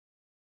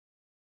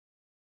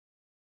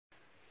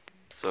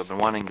So I've been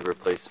wanting to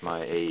replace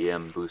my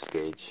AEM boost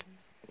gauge.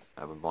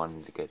 I've been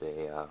wanting to get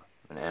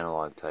an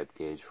analog type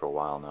gauge for a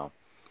while now.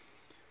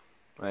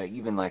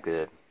 Even like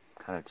a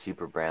kind of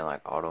cheaper brand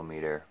like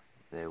Autometer,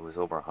 it was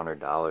over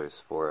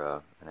 $100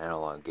 for an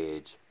analog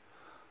gauge.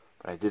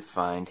 But I did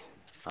find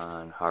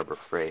on Harbor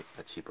Freight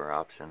a cheaper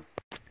option.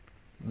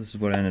 This is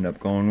what I ended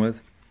up going with.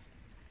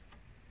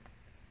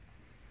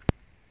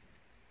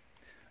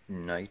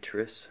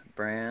 Nitrous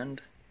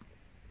brand.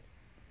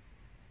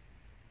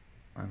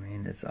 I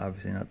mean, it's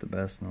obviously not the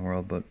best in the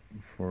world, but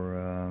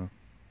for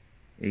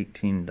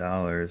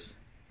 $18,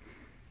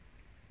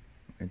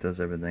 it does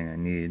everything I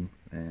need,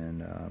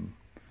 and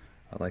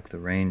I like the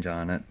range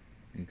on it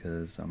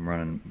because I'm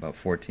running about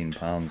 14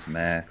 pounds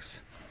max,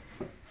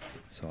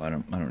 so I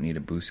don't need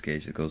a boost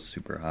gauge that goes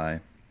super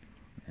high,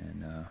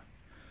 and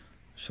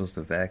shows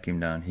the vacuum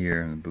down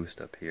here and the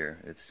boost up here.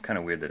 It's kind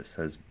of weird that it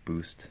says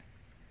boost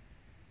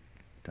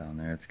down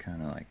there. It's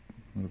kind of like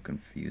a little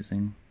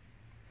confusing.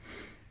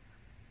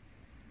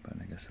 But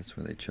I guess that's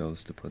where they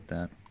chose to put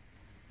that.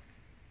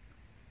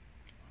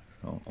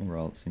 So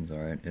overall it seems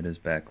alright. It is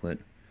backlit.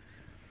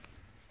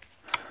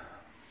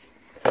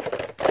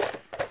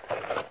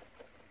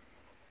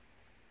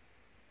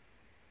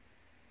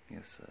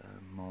 Yes,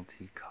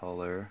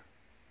 multicolor.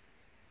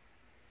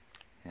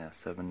 Yeah,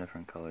 7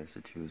 different colors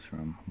to choose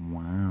from.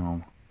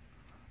 Wow.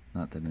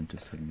 Not that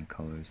interested in the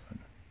colors, but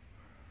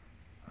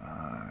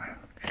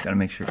gotta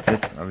make sure it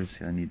fits.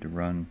 Obviously I need to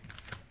run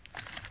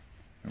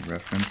a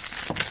reference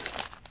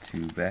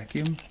to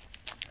vacuum.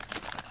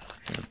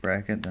 Got a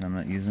bracket that I'm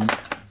not using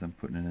because I'm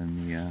putting it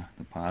in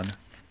the pod.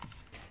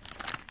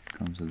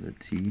 Comes with a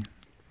T.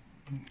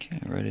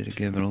 Okay, ready to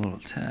give it a little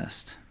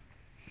test.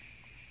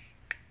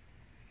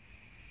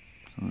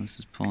 So this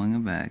is pulling a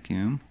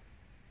vacuum.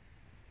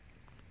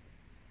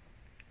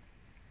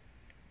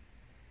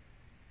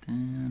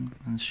 Then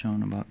it's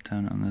showing about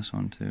 10 on this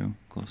one too,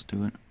 close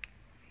to it.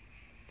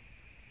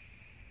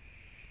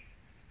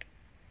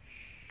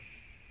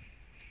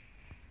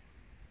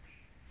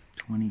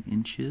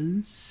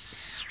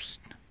 Inches.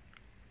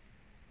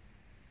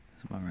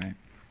 That's about right.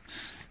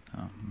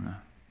 I'm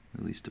gonna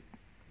release the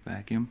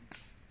vacuum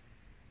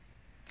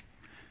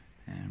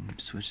and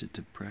switch it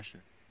to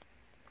pressure.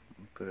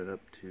 Put it up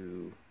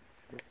to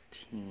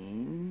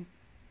 15.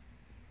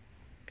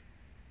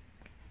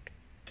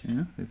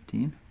 Yeah,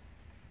 15.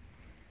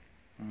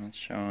 And it's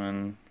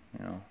showing,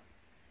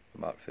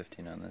 about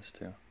 15 on this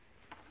too.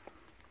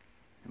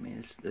 I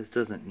mean, this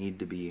doesn't need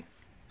to be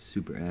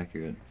super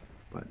accurate,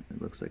 but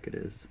it looks like it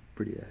is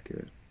pretty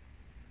accurate.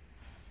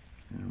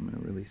 And I'm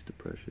going to release the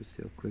pressure,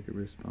 see how quick it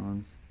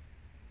responds.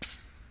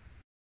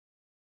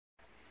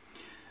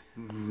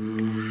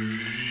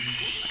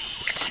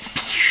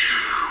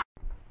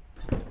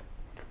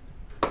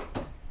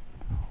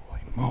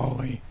 Holy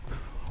moly.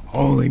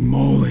 Holy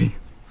moly.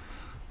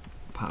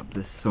 Pop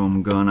this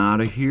some gun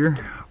out of here.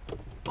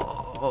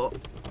 Oh.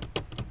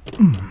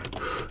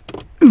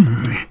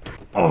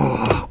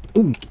 Oh.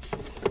 Ooh.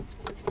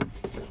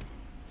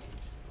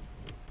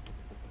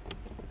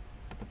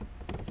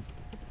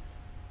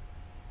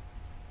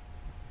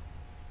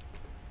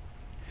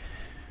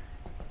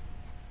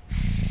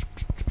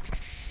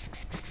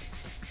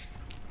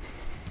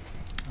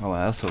 Oh,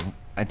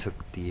 I took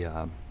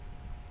the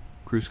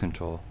cruise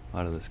control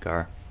out of this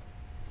car,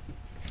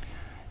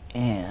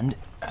 and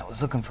I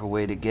was looking for a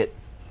way to get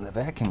the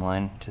vacuum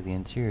line to the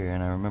interior,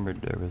 and I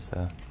remembered there was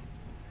a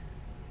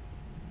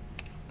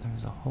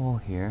hole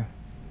here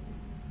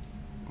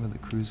with the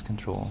cruise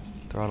control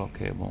throttle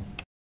cable.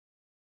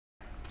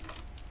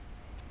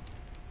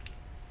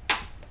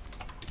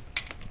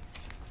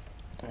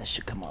 And this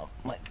should come out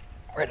like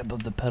right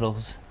above the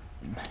pedals.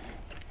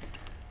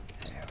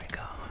 There we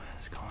go.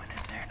 It's going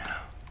in there now.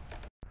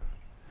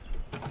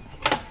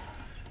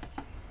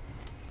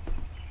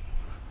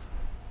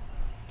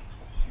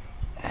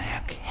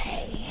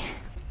 Okay.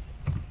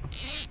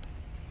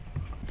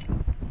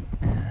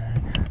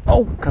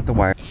 Oh, cut the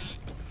wire.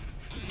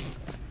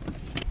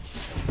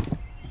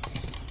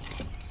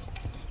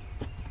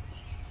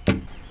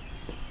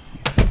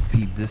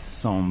 Feed this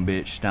son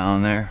bitch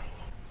down there.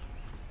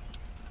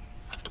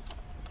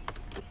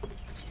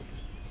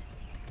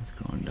 It's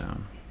going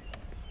down.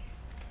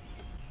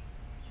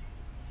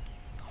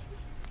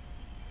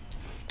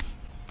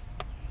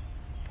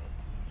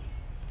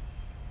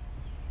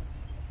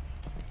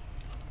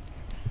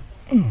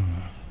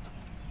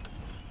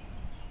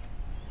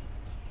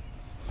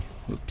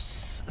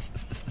 Oops.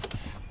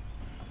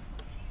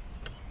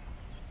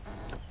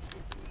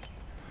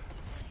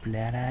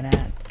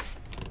 Splat-a-dat.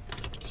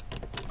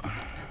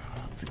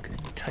 That's a good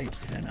tight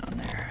fit on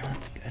there.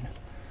 That's good.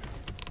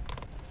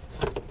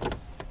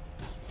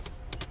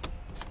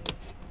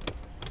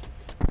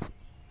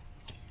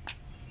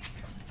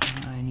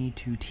 I need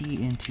to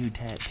tee into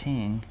that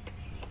ting.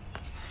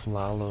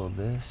 Follow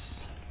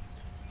this.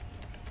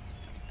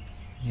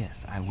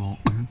 Yes, I will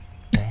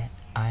that.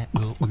 I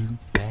will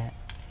that.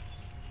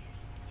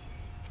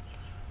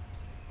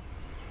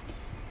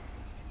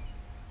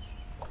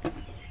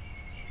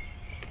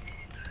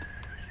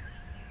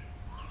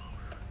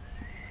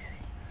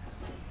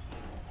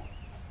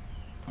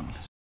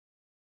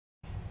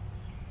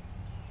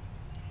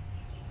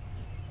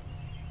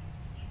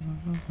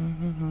 There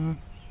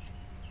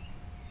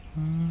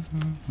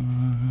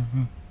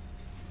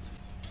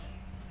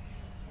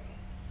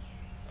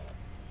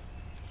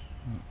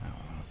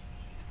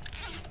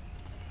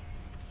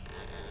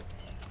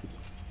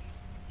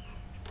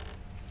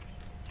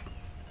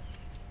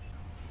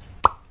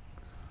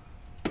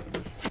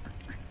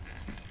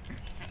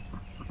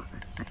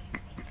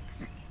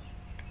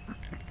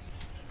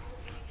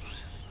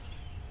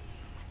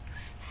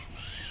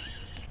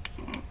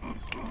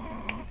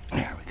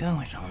we go,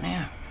 it's on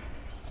now.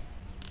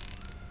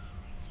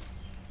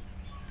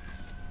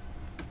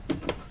 A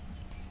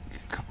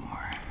couple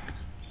more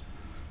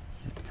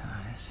zip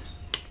ties.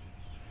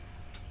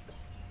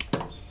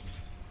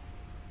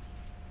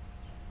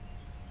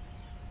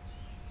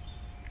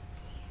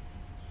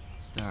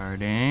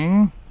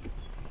 Starting.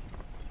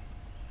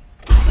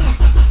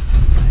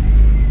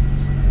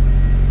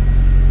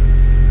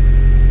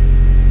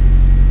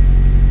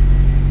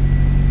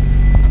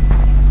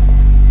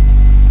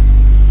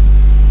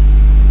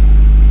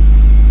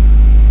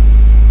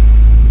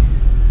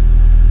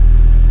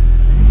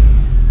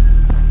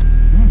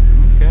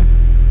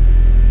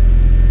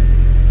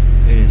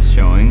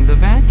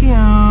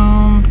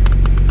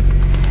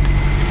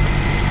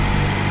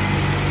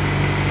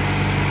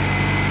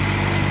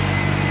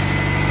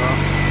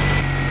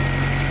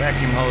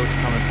 Vacuum hose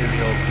coming through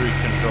the old cruise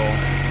control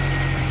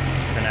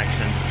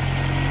connection,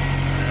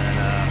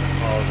 and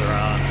follows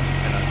around,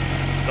 kind of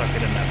stuck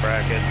it in that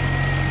bracket,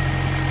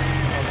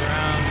 follows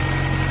around,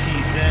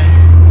 tees in.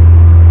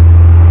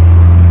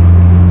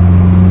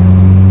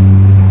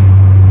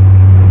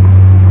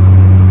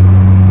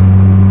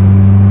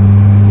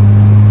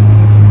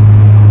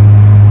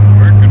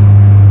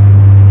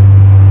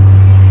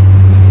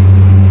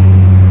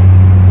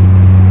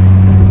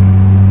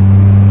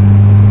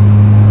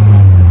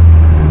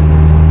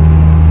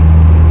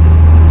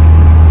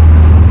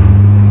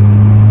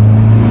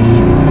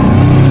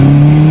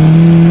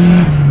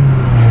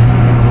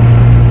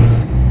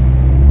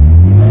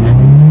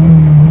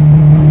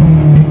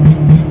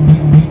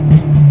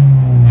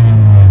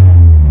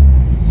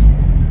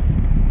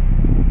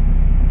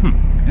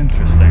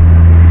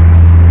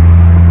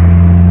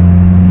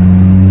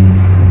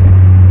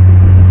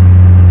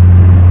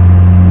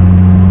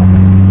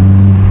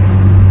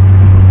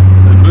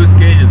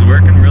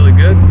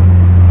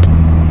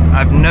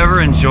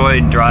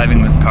 Enjoyed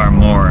driving this car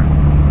more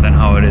than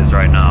how it is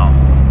right now.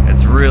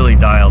 It's really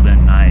dialed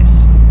in nice.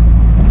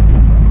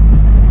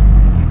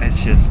 It's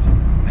just,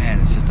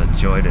 man, it's just a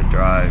joy to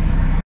drive.